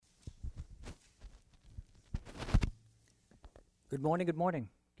Good morning, good morning.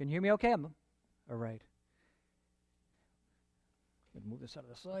 Can you hear me okay? All right. I'm going to move this out of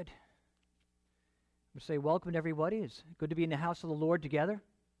the side. I'm going to say welcome to everybody. It's good to be in the house of the Lord together.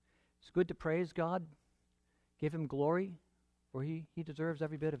 It's good to praise God, give Him glory, for He deserves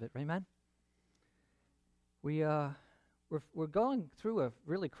every bit of it. Amen? We're going through a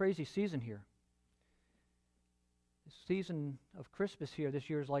really crazy season here. The season of Christmas here this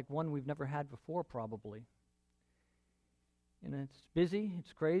year is like one we've never had before, probably. And it's busy,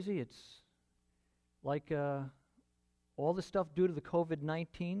 it's crazy, it's like all the stuff due to the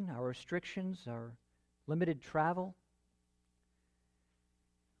COVID-19, our restrictions, our limited travel.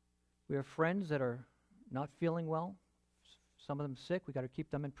 We have friends that are not feeling well, some of them sick. We got to keep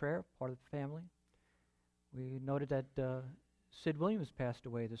them in prayer, part of the family. We noted that Sid Williams passed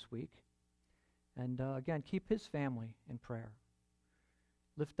away this week. And again, keep his family in prayer.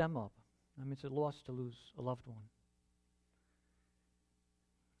 Lift them up. I mean, it's a loss to lose a loved one.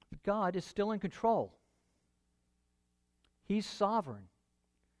 But God is still in control. He's sovereign.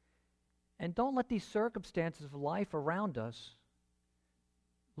 And don't let these circumstances of life around us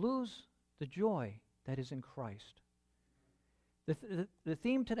lose the joy that is in Christ. The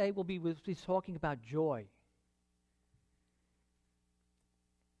theme today will be talking about joy.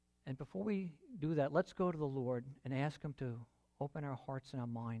 And before we do that, let's go to the Lord and ask Him to open our hearts and our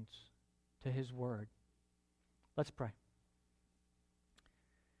minds to His Word. Let's pray.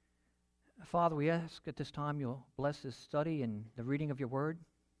 Father, we ask at this time you'll bless this study and the reading of your Word.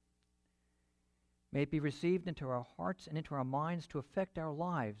 May it be received into our hearts and into our minds to affect our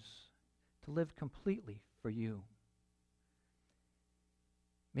lives, to live completely for you.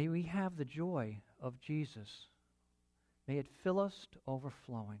 May we have the joy of Jesus. May it fill us to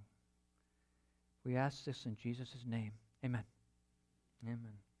overflowing. We ask this in Jesus' name. Amen.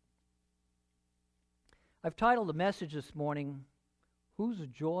 Amen. I've titled the message this morning, Whose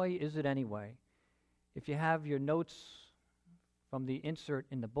Joy Is It Anyway? If you have your notes from the insert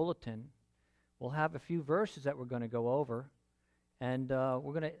in the bulletin, we'll have a few verses that we're going to go over, and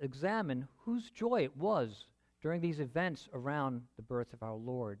we're going to examine whose joy it was during these events around the birth of our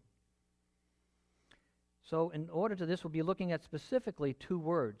Lord. So in order to this, we'll be looking at specifically two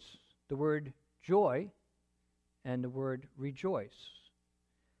words, the word joy and the word rejoice.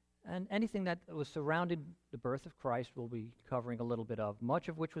 And anything that was surrounding the birth of Christ we'll be covering a little bit of, much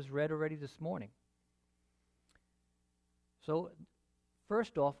of which was read already this morning. So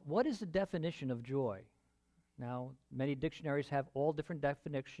first off, what is the definition of joy? Now, many dictionaries have all different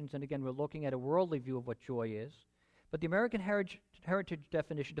definitions, and again, we're looking at a worldly view of what joy is. But the American Heritage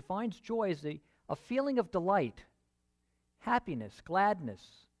definition defines joy as a feeling of delight, happiness, gladness,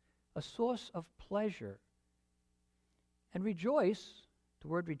 a source of pleasure. And rejoice, the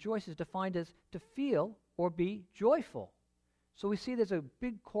word rejoice is defined as to feel or be joyful. So we see there's a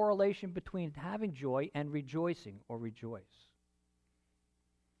big correlation between having joy and rejoicing or rejoice.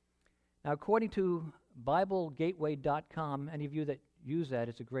 Now, according to BibleGateway.com, any of you that use that,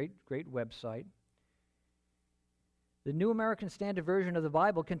 it's a great website. The New American Standard Version of the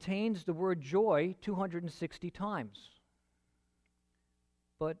Bible contains the word joy 260 times.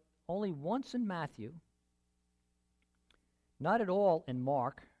 But only once in Matthew, not at all in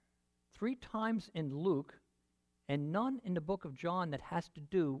Mark, 3 times in Luke, and none in the book of John that has to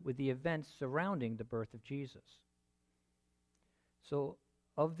do with the events surrounding the birth of Jesus. So,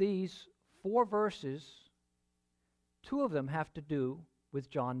 of these 4 verses, 2 of them have to do with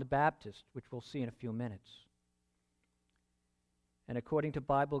John the Baptist, which we'll see in a few minutes. And according to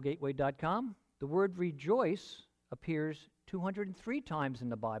BibleGateway.com, the word rejoice appears 203 times in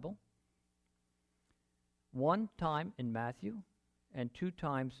the Bible, 1 time in Matthew, and 2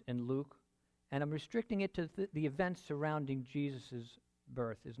 times in Luke. And I'm restricting it to the events surrounding Jesus'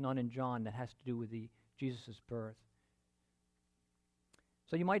 birth. There's none in John that has to do with Jesus' birth.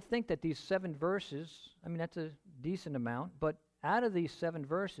 So you might think that these 7 verses, I mean, that's a decent amount, but out of these 7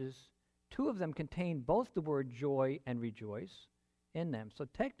 verses, 2 of them contain both the word joy and rejoice in them. So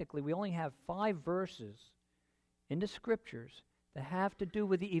technically, we only have 5 verses in the Scriptures that have to do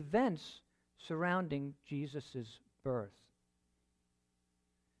with the events surrounding Jesus' birth.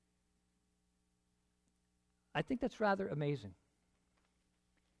 I think that's rather amazing.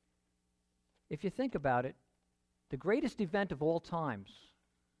 If you think about it, the greatest event of all times,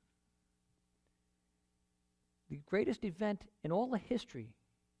 the greatest event in all of history,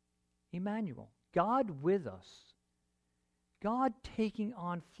 Emmanuel, God with us, God taking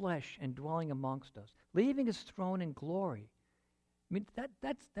on flesh and dwelling amongst us, leaving His throne in glory. I mean,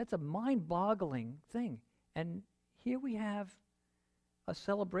 that's a mind-boggling thing. And here we have a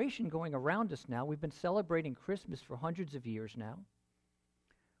celebration going around us now. We've been celebrating Christmas for hundreds of years now.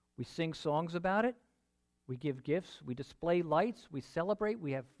 We sing songs about it. We give gifts. We display lights. We celebrate.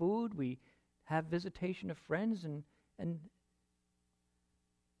 We have food. We have visitation of friends.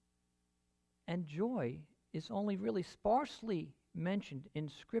 And joy is only really sparsely mentioned in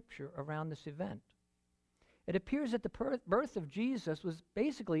Scripture around this event. It appears that the birth of Jesus was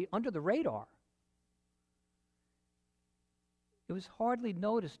basically under the radar. It was hardly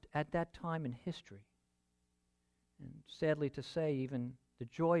noticed at that time in history. And sadly to say, even the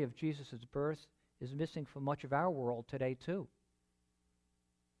joy of Jesus' birth is missing from much of our world today too.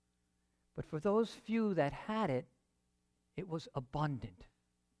 But for those few that had it, it was abundant.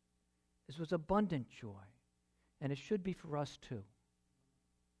 This was abundant joy, and it should be for us too.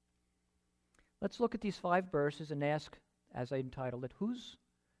 Let's look at these 5 verses and ask, as I entitled it, whose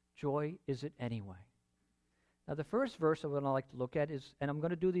joy is it anyway? Now, the first verse I would like to look at is, and I'm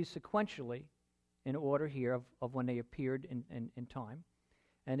going to do these sequentially in order here of when they appeared in time,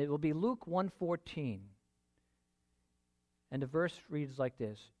 and it will be Luke 1:14. And the verse reads like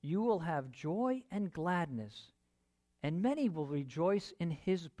this: "You will have joy and gladness, and many will rejoice in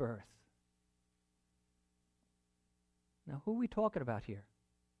his birth." Now, who are we talking about here?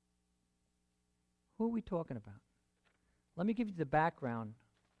 Who are we talking about? Let me give you the background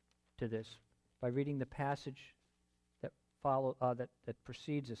to this by reading the passage that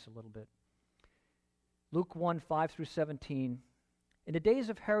precedes this a little bit. Luke 1:5-17. In the days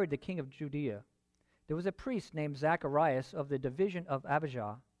of Herod the king of Judea, there was a priest named Zacharias of the division of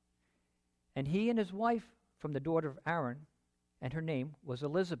Abijah, and he and his wife from the daughter of Aaron, and her name was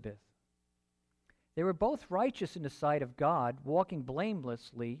Elizabeth. They were both righteous in the sight of God, walking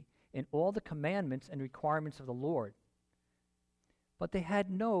blamelessly in all the commandments and requirements of the Lord. But they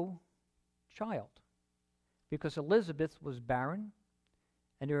had no child, because Elizabeth was barren,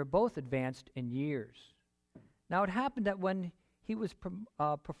 and they were both advanced in years. Now it happened that when he was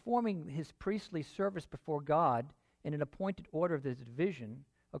performing his priestly service before God in an appointed order of the division,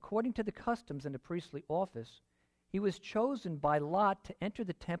 according to the customs in the priestly office, he was chosen by lot to enter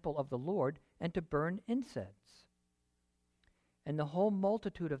the temple of the Lord and to burn incense. And the whole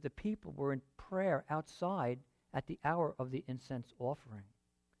multitude of the people were in prayer outside at the hour of the incense offering.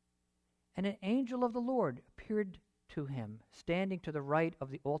 And an angel of the Lord appeared to him, standing to the right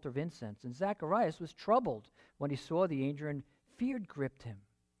of the altar of incense. And Zacharias was troubled when he saw the angel, and fear gripped him.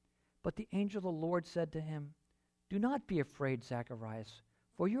 But the angel of the Lord said to him, "Do not be afraid, Zacharias,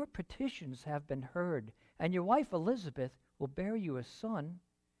 for your petitions have been heard, and your wife Elizabeth will bear you a son,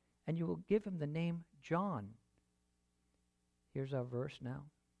 and you will give him the name John." Here's our verse now.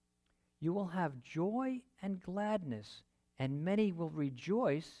 "You will have joy and gladness, and many will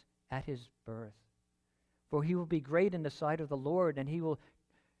rejoice at his birth. For he will be great in the sight of the Lord, and he will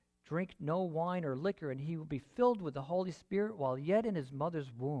drink no wine or liquor, and he will be filled with the Holy Spirit while yet in his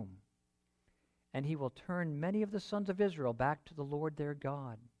mother's womb. And he will turn many of the sons of Israel back to the Lord their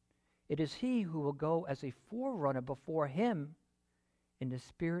God. It is he who will go as a forerunner before him in the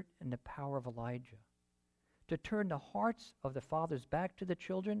spirit and the power of Elijah, to turn the hearts of the fathers back to the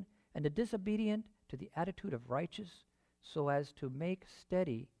children, and the disobedient to the attitude of righteous, so as to make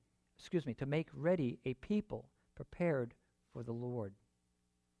ready a people prepared for the Lord."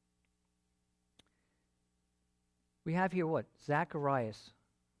 We have here what? Zacharias.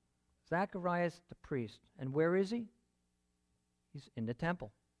 Zacharias the priest. And where is he? He's in the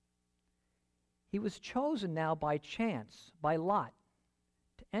temple. He was chosen now by chance, by lot,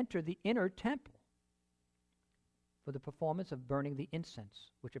 to enter the inner temple for the performance of burning the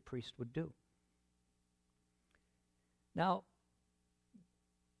incense, which a priest would do. Now,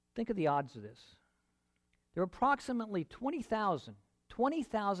 think of the odds of this. There were approximately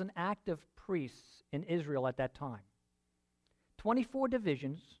 20,000 active priests in Israel at that time. 24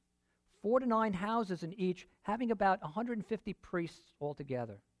 divisions, 4 to 9 houses in each, having about 150 priests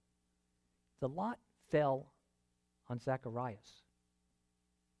altogether. The lot fell on Zacharias.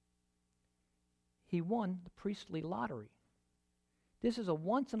 He won the priestly lottery. This is a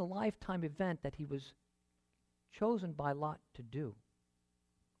once-in-a-lifetime event that he was chosen by lot to do.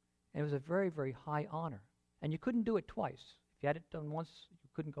 And it was a very, very high honor. And you couldn't do it twice. If you had it done once, you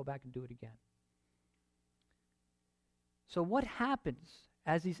couldn't go back and do it again. So what happens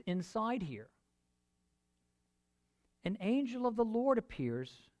as he's inside here? An angel of the Lord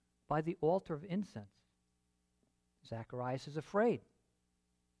appears by the altar of incense. Zacharias is afraid.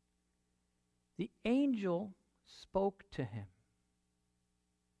 The angel spoke to him.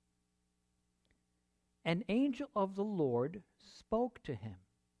 An angel of the Lord spoke to him.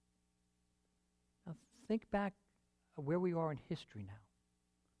 Now think back where we are in history now.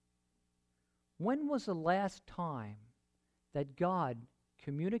 When was the last time that God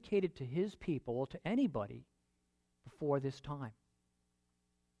communicated to his people or to anybody before this time?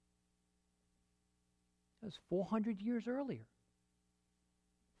 It was 400 years earlier.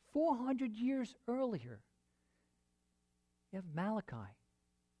 400 years earlier. You have Malachi,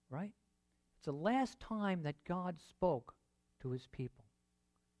 right? It's the last time that God spoke to his people.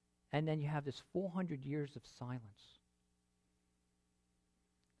 And then you have this 400 years of silence.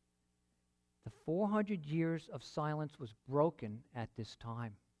 The 400 years of silence was broken at this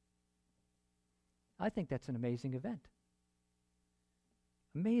time. I think that's an amazing event.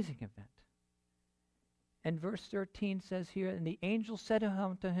 Amazing event. And verse 13 says here, and the angel said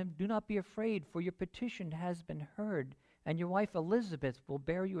unto him, do not be afraid, for your petition has been heard, and your wife Elizabeth will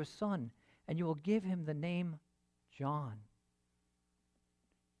bear you a son, and you will give him the name John.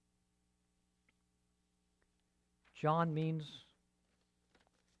 John means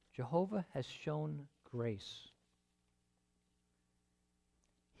Jehovah has shown grace.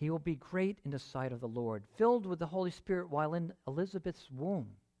 He will be great in the sight of the Lord, filled with the Holy Spirit while in Elizabeth's womb.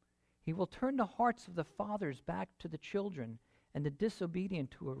 He will turn the hearts of the fathers back to the children, and the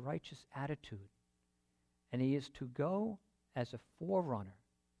disobedient to a righteous attitude. And he is to go as a forerunner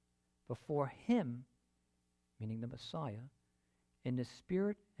before him, meaning the Messiah, in the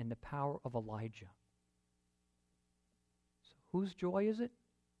spirit and the power of Elijah. So whose joy is it?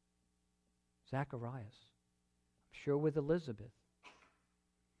 Zacharias. I'm sure with Elizabeth.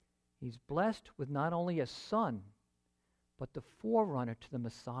 He's blessed with not only a son, but the forerunner to the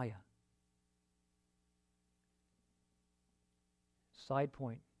Messiah. Side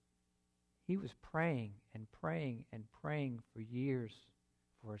point. He was praying and praying and praying for years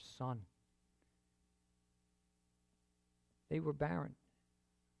for a son. They were barren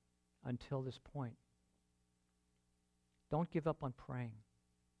until this point. Don't give up on praying.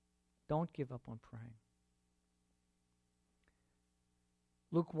 Don't give up on praying.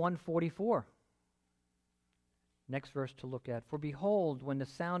 Luke 1:44. Next verse to look at. For behold, when the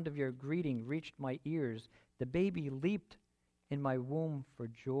sound of your greeting reached my ears, the baby leaped in my womb for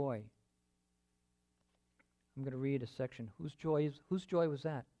joy. I'm going to read a section. Whose joy was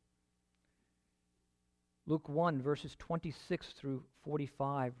that? Luke 1, verses 26 through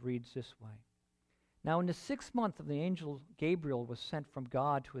 45 reads this way. Now in the 6th month of the angel Gabriel was sent from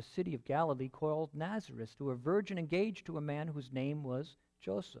God to a city of Galilee called Nazareth, to a virgin engaged to a man whose name was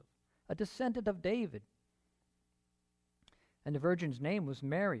Joseph, a descendant of David. And the virgin's name was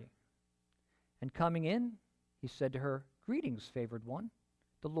Mary. And coming in, he said to her, Greetings, favored one,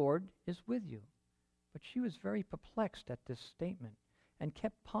 the Lord is with you. But she was very perplexed at this statement, and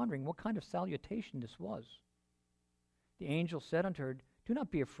kept pondering what kind of salutation this was. The angel said unto her, Do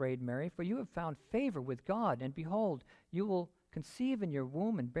not be afraid, Mary, for you have found favor with God, and behold, you will conceive in your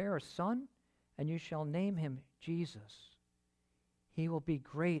womb and bear a son, and you shall name him Jesus. He will be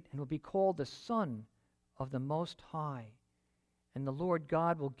great and will be called the Son of the Most High. And the Lord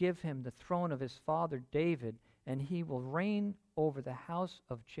God will give him the throne of his father David, and he will reign over the house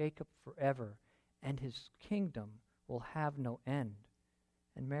of Jacob forever, and his kingdom will have no end.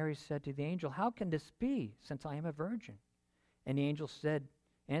 And Mary said to the angel, How can this be, since I am a virgin? And the angel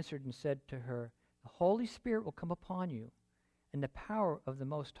answered and said to her, The Holy Spirit will come upon you, and the power of the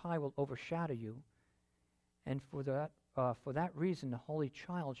Most High will overshadow you. And for that reason the Holy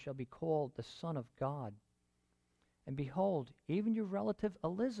Child shall be called the Son of God. And behold, even your relative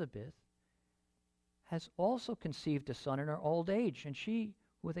Elizabeth has also conceived a son in her old age, and she,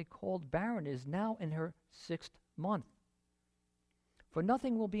 who they called barren, is now in her 6th month. For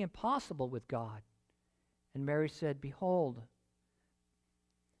nothing will be impossible with God. And Mary said, Behold,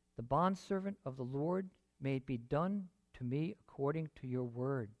 the bondservant of the Lord, may it be done to me according to your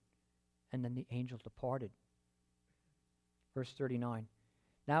word. And then the angel departed. Verse 39.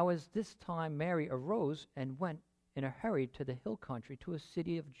 Now as this time Mary arose and went in a hurry to the hill country, to a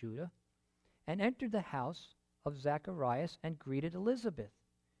city of Judah, and entered the house of Zacharias and greeted Elizabeth.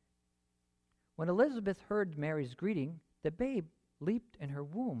 When Elizabeth heard Mary's greeting, the babe leaped in her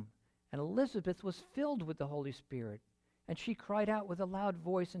womb, and Elizabeth was filled with the Holy Spirit. And she cried out with a loud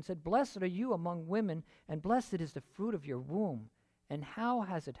voice and said, Blessed are you among women, and blessed is the fruit of your womb. And how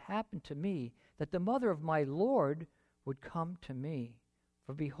has it happened to me that the mother of my Lord would come to me?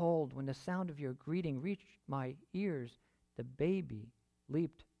 For behold, when the sound of your greeting reached my ears, the baby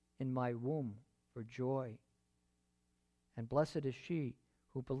leaped in my womb for joy. And blessed is she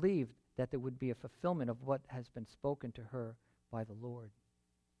who believed that there would be a fulfillment of what has been spoken to her by the Lord.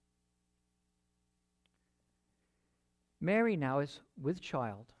 Mary now is with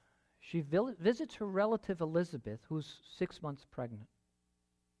child. She visits her relative Elizabeth, who's 6 months pregnant.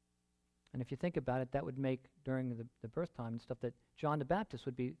 And if you think about it, that would make, during the birth time and stuff, that John the Baptist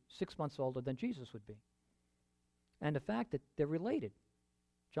would be 6 months older than Jesus would be. And the fact that they're related.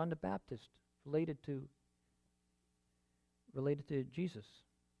 John the Baptist related to Jesus.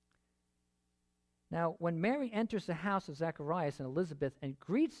 Now, when Mary enters the house of Zacharias and Elizabeth and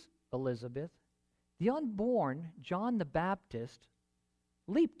greets Elizabeth, the unborn John the Baptist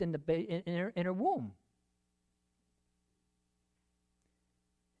leaped in her womb.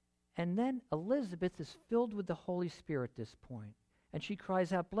 And then Elizabeth is filled with the Holy Spirit at this point. And she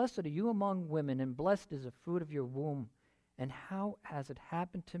cries out, "Blessed are you among women, and blessed is the fruit of your womb. And how has it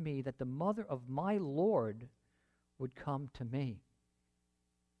happened to me that the mother of my Lord would come to me?"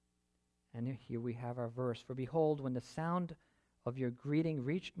 And here we have our verse. "For behold, when the sound of your greeting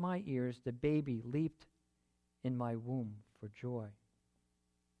reached my ears, the baby leaped in my womb for joy."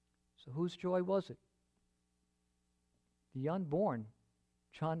 So whose joy was it? The unborn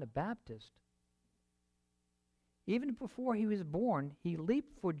John the Baptist. Even before he was born, he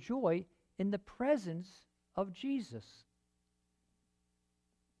leaped for joy in the presence of Jesus.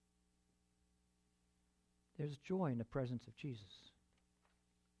 There's joy in the presence of Jesus.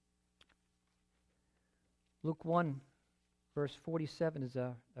 Luke 1, verse 47 is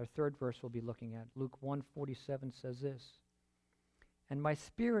our third verse we'll be looking at. Luke 1:47 says this, "And my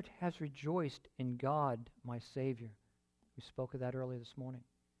spirit has rejoiced in God, my Savior." We spoke of that earlier this morning.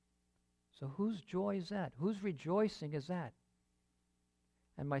 So whose joy is that? Whose rejoicing is that?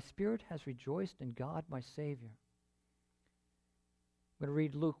 "And my spirit has rejoiced in God, my Savior." I'm going to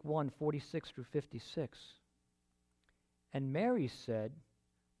read Luke 1:46 through 56. "And Mary said,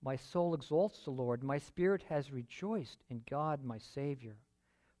 My soul exalts the Lord. My spirit has rejoiced in God, my Savior.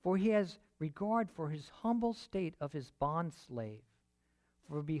 For he has regard for his humble state of his bondslave.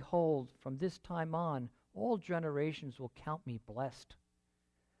 For behold, from this time on, all generations will count me blessed.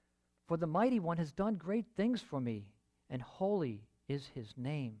 For the Mighty One has done great things for me, and holy is his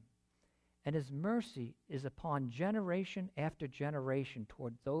name. And his mercy is upon generation after generation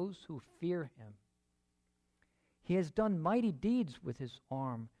toward those who fear him. He has done mighty deeds with his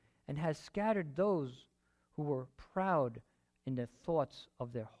arm, and has scattered those who were proud in the thoughts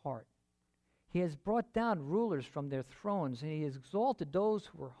of their heart. He has brought down rulers from their thrones, and he has exalted those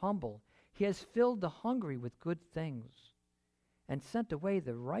who were humble. He has filled the hungry with good things, and sent away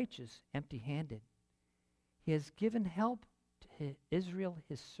the righteous empty-handed. He has given help to Israel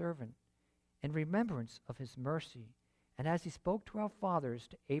his servant, in remembrance of his mercy, and as he spoke to our fathers,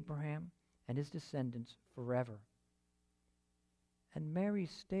 to Abraham and his descendants forever. And Mary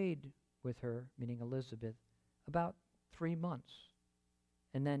stayed with her," meaning Elizabeth, "about 3 months,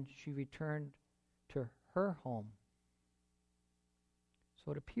 and then she returned to her home."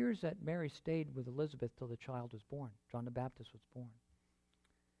 So it appears that Mary stayed with Elizabeth till the child was born. John the Baptist was born.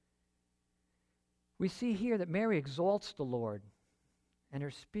 We see here that Mary exalts the Lord, and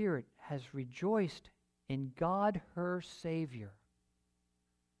her spirit has rejoiced in God her Savior.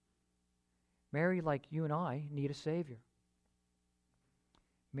 Mary, like you and I, need a Savior.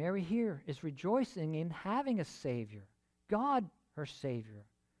 Mary here is rejoicing in having a Savior, God her Savior.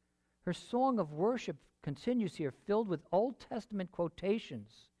 Her song of worship continues here, filled with Old Testament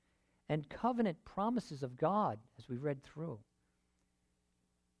quotations and covenant promises of God, as we read through.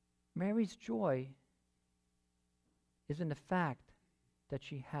 Mary's joy is in the fact that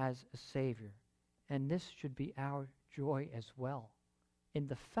she has a Savior, and this should be our joy as well, in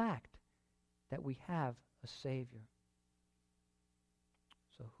the fact that we have a Savior.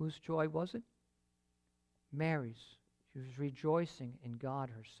 So whose joy was it? Mary's. She was rejoicing in God,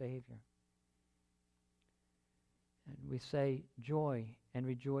 her Savior. And we say joy and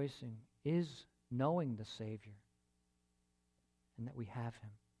rejoicing is knowing the Savior and that we have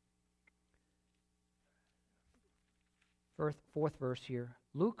him. Fourth verse here,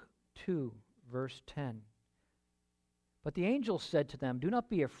 Luke 2, verse 10. "But the angel said to them, 'Do not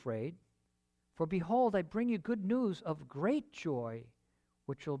be afraid, for behold, I bring you good news of great joy,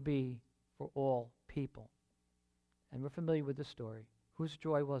 which will be for all people.'" And we're familiar with the story. Whose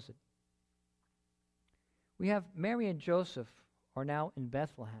joy was it? We have Mary and Joseph are now in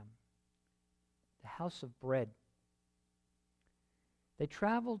Bethlehem, the house of bread. They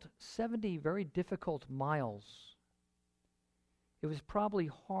traveled 70 very difficult miles. It was probably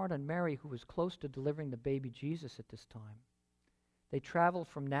hard on Mary, who was close to delivering the baby Jesus at this time. They traveled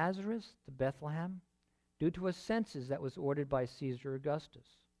from Nazareth to Bethlehem due to a census that was ordered by Caesar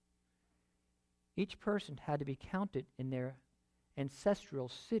Augustus. Each person had to be counted in their ancestral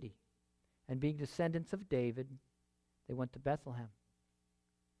city, and being descendants of David, they went to Bethlehem.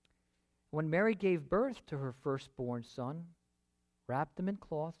 When Mary gave birth to her firstborn son, wrapped him in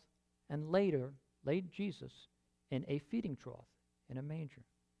cloth, and later laid Jesus in a feeding trough in a manger.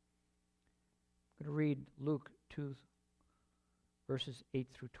 I'm going to read Luke 2, verses 8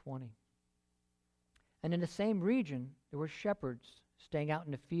 through 20. And in the same region, there were shepherds staying out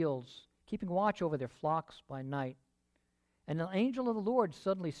in the fields, keeping watch over their flocks by night. And an angel of the Lord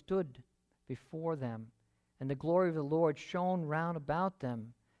suddenly stood before them, and the glory of the Lord shone round about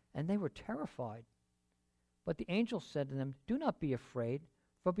them, and they were terrified. But the angel said to them, "Do not be afraid,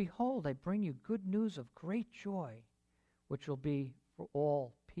 for behold, I bring you good news of great joy, which will be for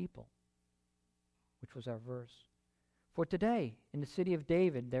all people." Which was our verse. "For today, in the city of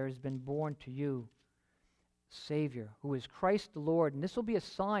David, there has been born to you Savior, who is Christ the Lord. And this will be a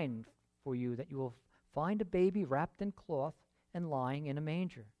sign for you, that you will find a baby wrapped in cloth and lying in a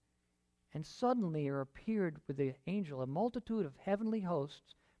manger." And suddenly there appeared with the angel a multitude of heavenly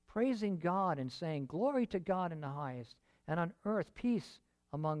hosts, praising God and saying, "Glory to God in the highest, and on earth peace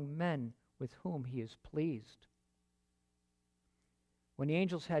among men with whom he is pleased." When the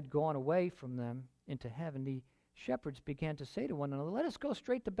angels had gone away from them into heaven, the shepherds began to say to one another, "Let us go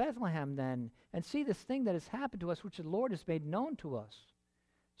straight to Bethlehem then, and see this thing that has happened to us, which the Lord has made known to us."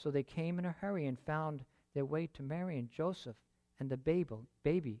 So they came in a hurry and found their way to Mary and Joseph and the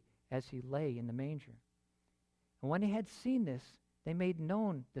baby as he lay in the manger. And when they had seen this, they made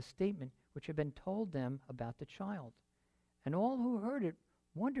known the statement which had been told them about the child. And all who heard it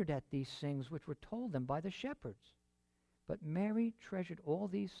wondered at these things which were told them by the shepherds. But Mary treasured all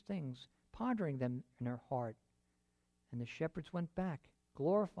these things, pondering them in her heart. And the shepherds went back,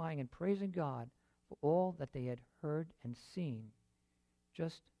 glorifying and praising God for all that they had heard and seen,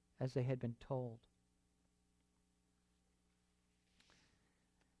 just as they had been told.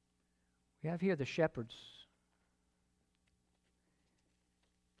 We have here the shepherds.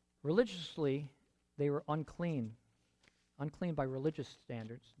 Religiously, they were unclean by religious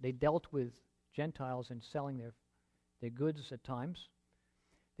standards. They dealt with Gentiles in selling their goods at times.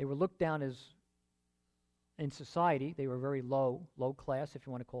 They were looked down as, in society, they were very low class, if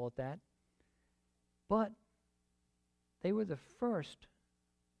you want to call it that. But they were the first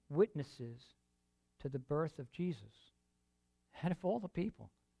witnesses to the birth of Jesus. And of all the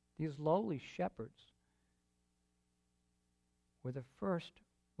people, these lowly shepherds were the first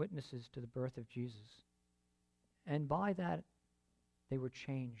witnesses to the birth of Jesus. And by that, they were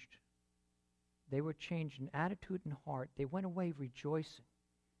changed. They were changed in attitude and heart. They went away rejoicing.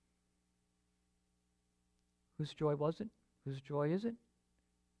 Whose joy was it? Whose joy is it?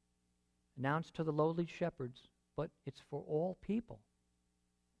 Announced to the lowly shepherds, but it's for all people.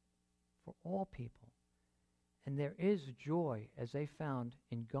 For all people. And there is joy, as they found,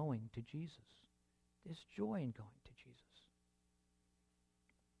 in going to Jesus. There's joy in going to Jesus.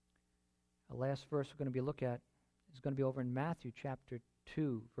 The last verse we're going to be looking at is going to be over in Matthew chapter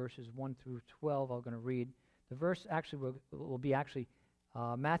 2, verses 1 through 12. I'm going to read. The verse actually will be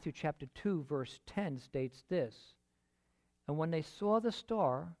Matthew chapter 2, verse 10 states this: "And when they saw the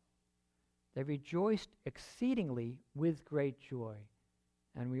star, they rejoiced exceedingly with great joy."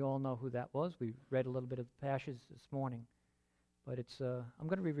 And we all know who that was. We read a little bit of the passage this morning. But I'm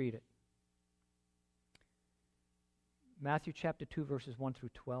going to reread it. Matthew chapter 2, verses 1 through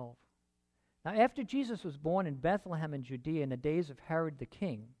 12. "Now after Jesus was born in Bethlehem in Judea in the days of Herod the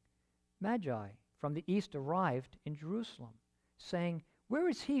king, Magi from the east arrived in Jerusalem, saying, 'Where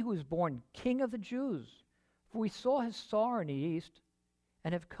is he who is born King of the Jews? For we saw his star in the east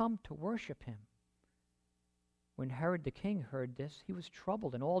and have come to worship him.' When Herod the king heard this, he was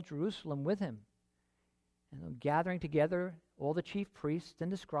troubled, and all Jerusalem with him. And gathering together all the chief priests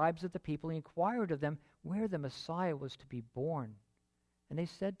and the scribes of the people, he inquired of them where the Messiah was to be born. And they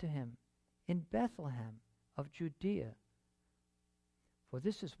said to him, 'In Bethlehem of Judea. For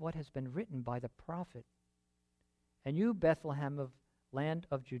this is what has been written by the prophet. And you, Bethlehem of land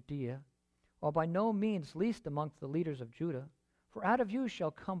of Judea, are by no means least amongst the leaders of Judah, for out of you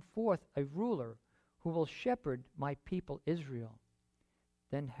shall come forth a ruler who will shepherd my people Israel.'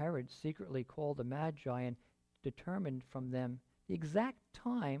 Then Herod secretly called the Magi and determined from them the exact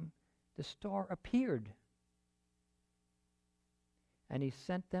time the star appeared. And he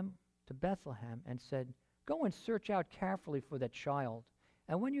sent them to Bethlehem and said, 'Go and search out carefully for that child,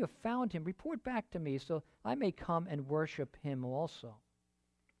 and when you have found him, report back to me, so I may come and worship him also.'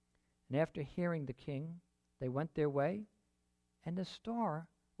 And after hearing the king, they went their way, and the star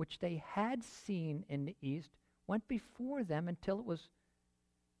which they had seen in the east went before them until it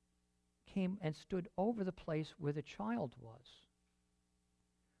came and stood over the place where the child was.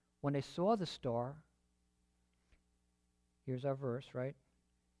 When they saw the star," here's our verse, right?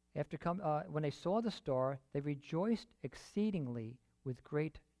 When they saw the star, they rejoiced exceedingly with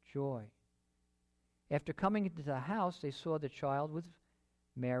great joy. After coming into the house, they saw the child with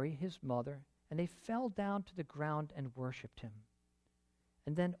Mary, his mother, and they fell down to the ground and worshipped him.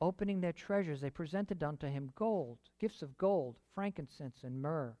 And then, opening their treasures, they presented unto him gold, gifts of gold, frankincense, and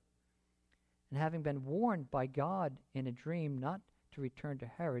myrrh. And having been warned by God in a dream not to return to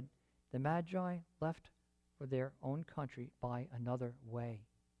Herod, the Magi left for their own country by another way.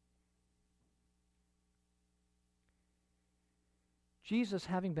 Jesus,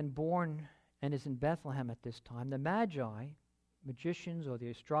 having been born and is in Bethlehem at this time, the Magi, magicians or the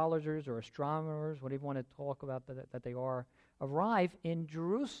astrologers or astronomers, whatever you want to talk about that they are, arrive in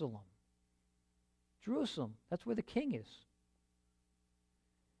Jerusalem. Jerusalem, that's where the king is.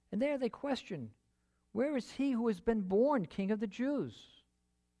 And there they question, where is he who has been born King of the Jews?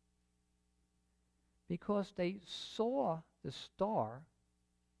 Because they saw the star,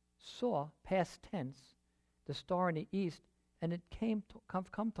 past tense, the star in the east, and it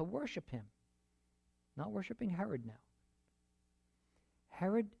come to worship him. Not worshiping Herod now.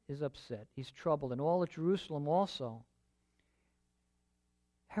 Herod is upset. He's troubled, and all of Jerusalem also.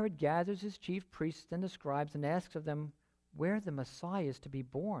 Herod gathers his chief priests and the scribes and asks of them where the Messiah is to be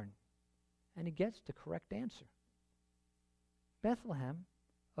born. And he gets the correct answer. Bethlehem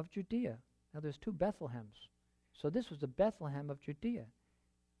of Judea. Now there's two Bethlehems. So this was the Bethlehem of Judea.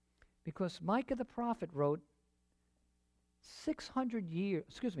 Because Micah the prophet wrote 700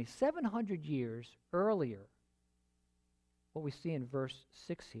 years earlier, what we see in verse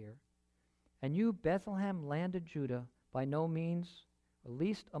 6 here, and you, Bethlehem, land of Judah, by no means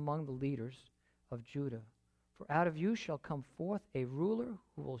least among the leaders of Judah. For out of you shall come forth a ruler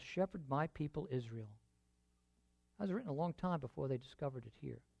who will shepherd my people Israel. That was written a long time before they discovered it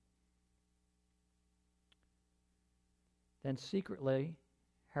here. Then secretly,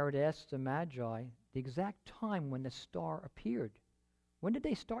 Herod asked the Magi the exact time when the star appeared. When did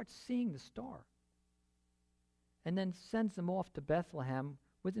they start seeing the star? And then sends them off to Bethlehem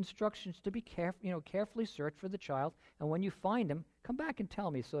with instructions to be carefully search for the child, and when you find him, come back and tell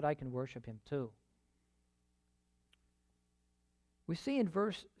me so that I can worship him too. We see in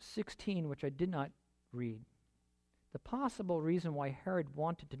verse 16, which I did not read, the possible reason why Herod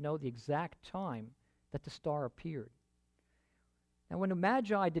wanted to know the exact time that the star appeared. Now, when the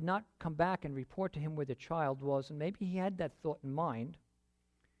Magi did not come back and report to him where the child was, and maybe he had that thought in mind,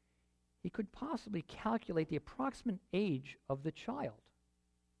 he could possibly calculate the approximate age of the child.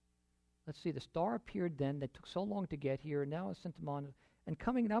 Let's see, the star appeared then, that took so long to get here, and now it's sent him on, and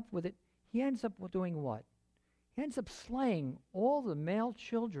coming up with it, he ends up doing what? He ends up slaying all the male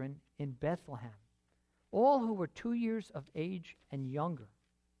children in Bethlehem, all who were 2 years of age and younger.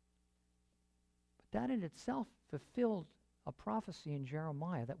 But that in itself fulfilled a prophecy in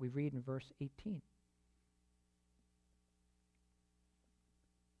Jeremiah that we read in verse 18.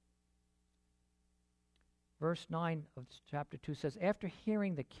 Verse 9 of chapter 2 says, after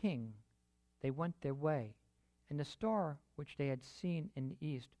hearing the king, they went their way, and the star which they had seen in the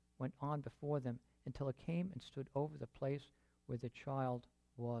east went on before them until it came and stood over the place where the child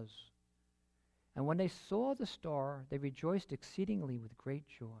was. And when they saw the star, they rejoiced exceedingly with great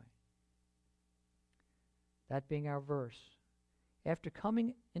joy. That being our verse. After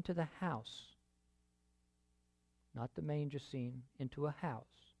coming into the house, not the manger scene, into a house,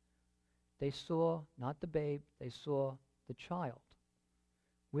 they saw not the babe, they saw the child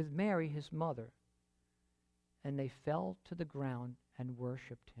with Mary, his mother, and they fell to the ground and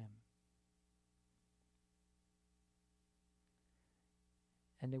worshipped him.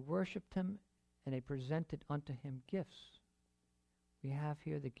 And they worshipped him, and they presented unto him gifts. We have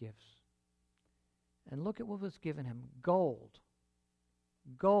here the gifts. And look at what was given him. Gold.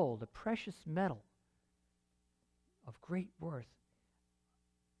 Gold, a precious metal of great worth,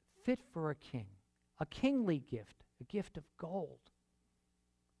 fit for a king, a kingly gift, a gift of gold.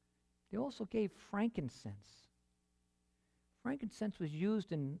 They also gave frankincense. Frankincense was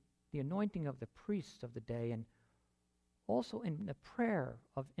used in the anointing of the priests of the day, and also in the prayer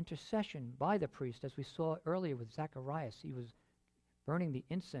of intercession by the priest, as we saw earlier with Zacharias. He was burning the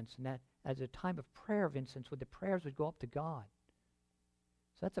incense, and that as a time of prayer of incense, where the prayers would go up to God.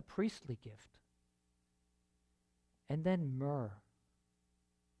 So that's a priestly gift. And then myrrh.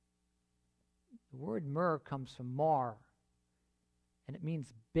 The word myrrh comes from mar, and it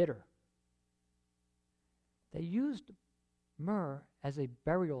means bitter. They used myrrh as a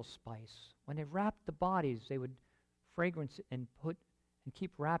burial spice. When they wrapped the bodies, they would fragrance it and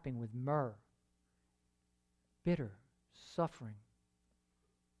keep wrapping with myrrh. Bitter, suffering.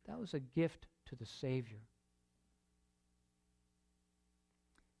 That was a gift to the Savior.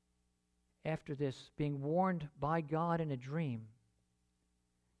 After this, being warned by God in a dream,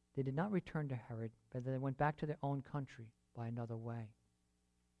 They did not return to Herod, but they went back to their own country by another way.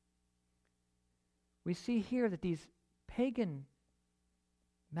 We see here that these pagan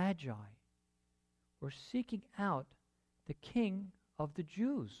magi were seeking out the King of the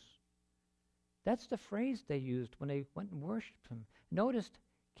Jews. That's the phrase they used when they went and worshipped him. Notice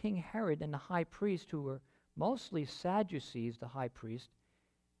King Herod and the high priest, who were mostly Sadducees, the high priest,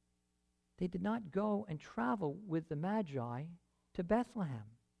 they did not go and travel with the Magi to Bethlehem.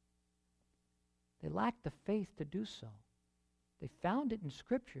 They lacked the faith to do so. They found it in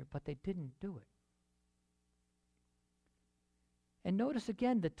Scripture, but they didn't do it. And notice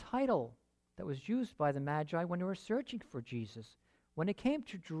again the title that was used by the Magi when they were searching for Jesus. When they came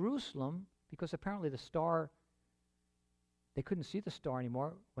to Jerusalem, because apparently the star, they couldn't see the star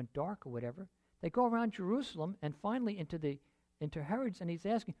anymore, went dark or whatever, they go around Jerusalem and finally into Herod's, and he's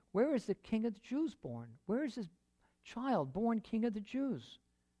asking, where is the King of the Jews born? Where is this child born King of the Jews?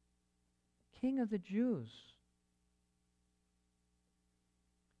 King of the Jews.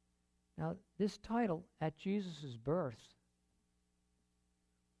 Now, this title at Jesus' birth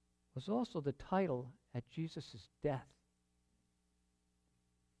was also the title at Jesus' death.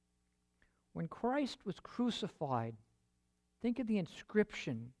 When Christ was crucified, think of the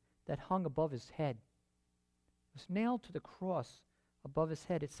inscription that hung above his head. It was nailed to the cross above his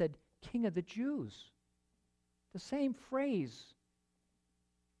head. It said, King of the Jews. The same phrase.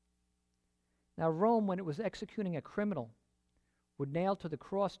 Now, Rome, when it was executing a criminal, would nail to the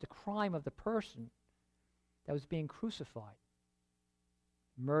cross the crime of the person that was being crucified.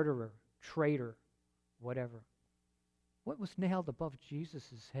 Murderer, traitor, whatever. What was nailed above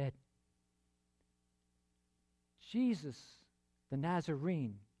Jesus' head? Jesus, the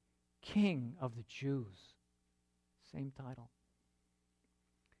Nazarene, King of the Jews. Same title.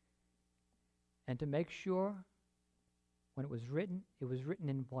 And to make sure, when it was written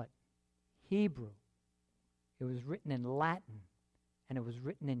in what? Hebrew. It was written in Latin, and it was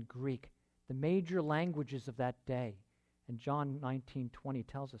written in Greek, the major languages of that day. And John 19:20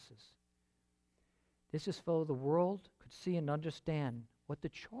 tells us this. This is so the world could see and understand what the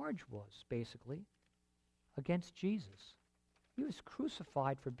charge was, basically, against Jesus. He was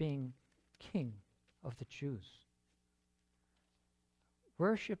crucified for being King of the Jews.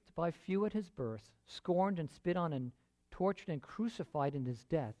 Worshipped by few at his birth, scorned and spit on and tortured and crucified in his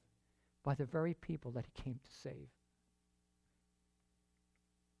death by the very people that he came to save.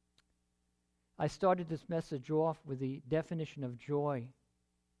 I started this message off with the definition of joy.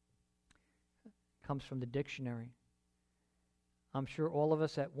 It comes from the dictionary. I'm sure all of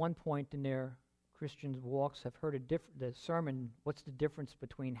us at one point in their Christian walks have heard the sermon, what's the difference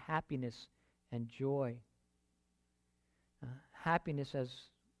between happiness and joy? Happiness, as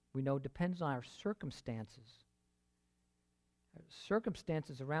we know, depends on our circumstances. Our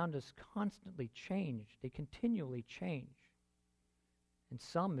circumstances around us constantly change. They continually change. And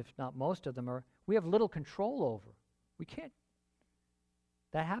some, if not most of them, we have little control over. We can't.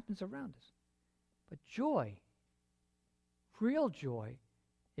 That happens around us. But joy, real joy,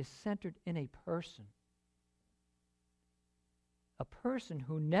 is centered in a person. A person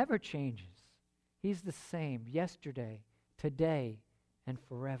who never changes. He's the same yesterday, today, and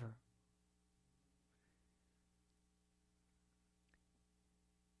forever.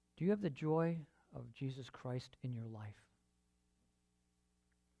 Do you have the joy of Jesus Christ in your life?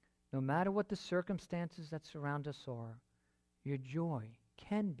 No matter what the circumstances that surround us are, your joy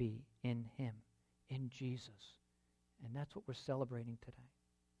can be in him, in Jesus. And that's what we're celebrating today.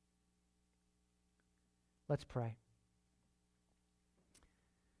 Let's pray.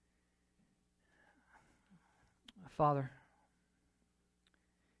 Father,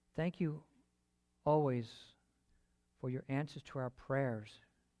 thank you always for your answers to our prayers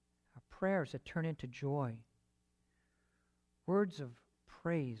that turn into joy, words of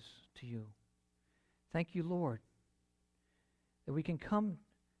praise to you. Thank you, Lord, that we can come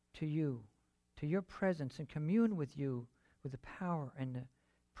to you, to your presence, and commune with you with the power and the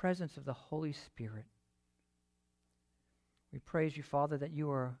presence of the Holy Spirit. We praise you, Father, that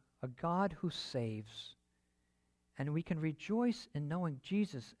you are a God who saves, and we can rejoice in knowing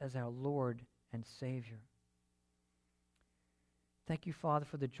Jesus as our Lord and Savior. Thank you, Father,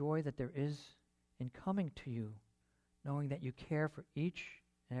 for the joy that there is in coming to you, knowing that you care for each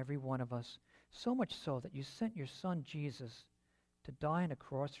and every one of us, so much so that you sent your Son, Jesus, to die on a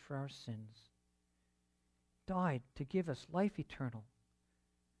cross for our sins, died to give us life eternal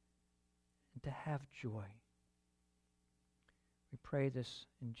and to have joy. We pray this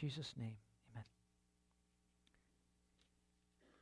in Jesus' name.